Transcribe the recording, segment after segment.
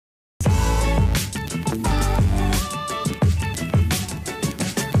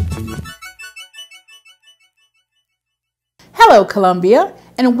Hello, Columbia,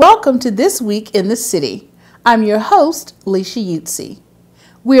 and welcome to This Week in the City. I'm your host, Leisha Utsi.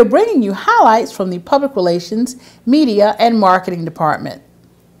 We are bringing you highlights from the Public Relations, Media, and Marketing Department.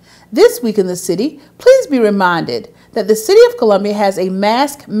 This week in the city, please be reminded that the City of Columbia has a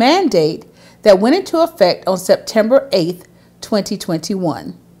mask mandate that went into effect on September 8,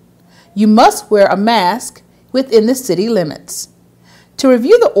 2021. You must wear a mask within the city limits. To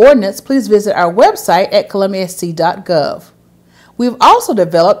review the ordinance, please visit our website at columbiasc.gov. We've also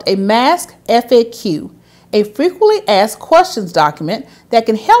developed a mask FAQ, a frequently asked questions document that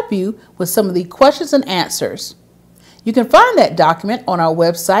can help you with some of the questions and answers. You can find that document on our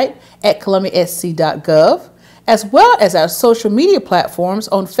website at columbiasc.gov, as well as our social media platforms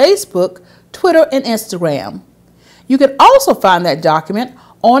on Facebook, Twitter, and Instagram. You can also find that document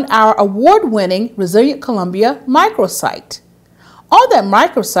on our award-winning Resilient Columbia microsite. On that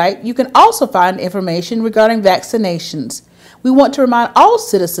microsite, you can also find information regarding vaccinations. We want to remind all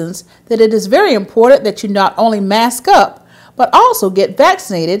citizens that it is very important that you not only mask up, but also get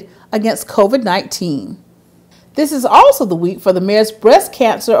vaccinated against COVID-19. This is also the week for the Mayor's Breast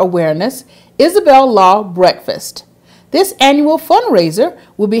Cancer Awareness Isabel Law Breakfast. This annual fundraiser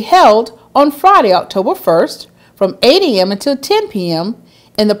will be held on Friday, October 1st from 8 a.m. until 10 p.m.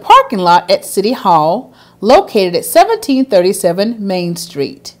 in the parking lot at City Hall, located at 1737 Main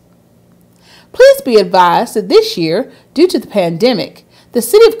Street. Please be advised that this year, due to the pandemic, the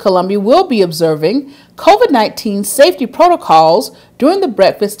City of Columbia will be observing COVID-19 safety protocols during the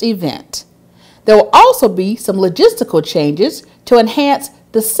breakfast event. There will also be some logistical changes to enhance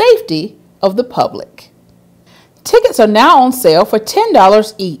the safety of the public. Tickets are now on sale for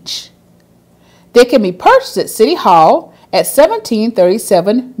 $10 each. They can be purchased at City Hall at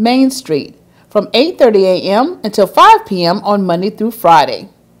 1737 Main Street from 8:30 a.m. until 5 p.m. on Monday through Friday.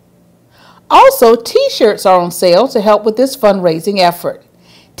 Also, T-shirts are on sale to help with this fundraising effort.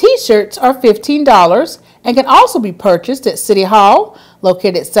 T-shirts are $15 and can also be purchased at City Hall,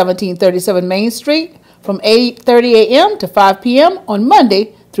 located at 1737 Main Street, from 8:30 a.m. to 5 p.m. on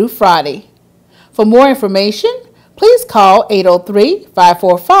Monday through Friday. For more information, please call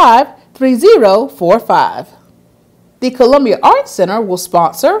 803-545-3045. The Columbia Arts Center will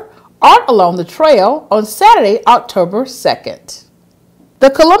sponsor Art Along the Trail on Saturday, October 2nd. The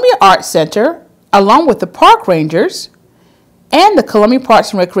Columbia Arts Center, along with the Park Rangers and the Columbia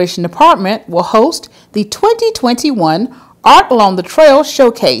Parks and Recreation Department, will host the 2021 Art Along the Trail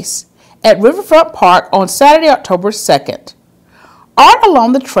Showcase at Riverfront Park on Saturday, October 2nd. Art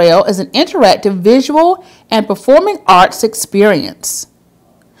Along the Trail is an interactive visual and performing arts experience.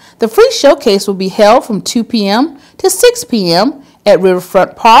 The free showcase will be held from 2 p.m. to 6 p.m. at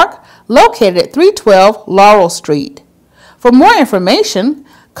Riverfront Park, located at 312 Laurel Street. For more information,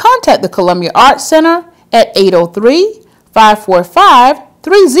 contact the Columbia Arts Center at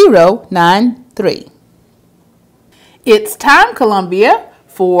 803-545-3093. It's time, Columbia,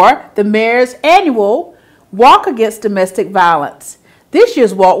 for the Mayor's annual Walk Against Domestic Violence. This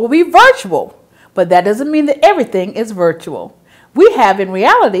year's walk will be virtual, but that doesn't mean that everything is virtual. We have, in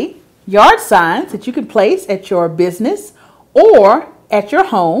reality, yard signs that you can place at your business or at your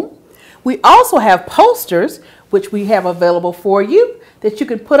home. We also have posters, which we have available for you, that you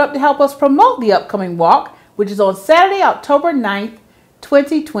can put up to help us promote the upcoming walk, which is on Saturday, October 9th,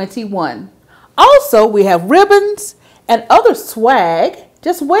 2021. Also, we have ribbons and other swag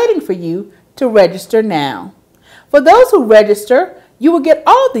just waiting for you to register now. For those who register, you will get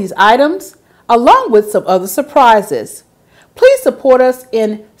all these items along with some other surprises. Please support us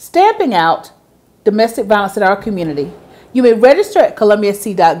in stamping out domestic violence in our community. You may register at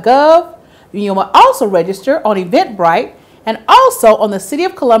columbiasc.gov. You may also register on Eventbrite and also on the City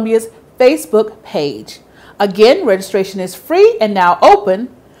of Columbia's Facebook page. Again, registration is free and now open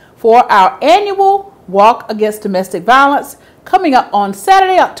for our annual Walk Against Domestic Violence coming up on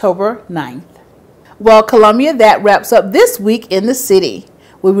Saturday, October 9th. Well, Columbia, that wraps up This Week in the City.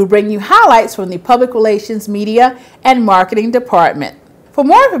 We will bring you highlights from the Public Relations, Media, and Marketing Department. For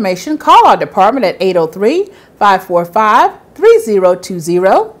more information, call our department at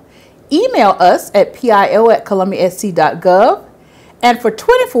 803-545-3020. Email us at pio@columbiasc.gov. And for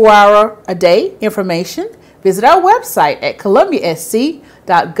 24-hour-a-day information, visit our website at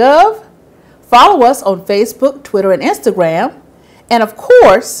columbiasc.gov. Follow us on Facebook, Twitter, and Instagram. And of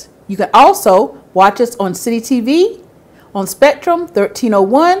course, you can also watch us on CityTV, on Spectrum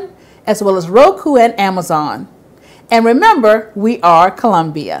 1301, as well as Roku and Amazon. And remember, we are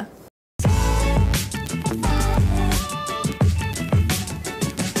Columbia.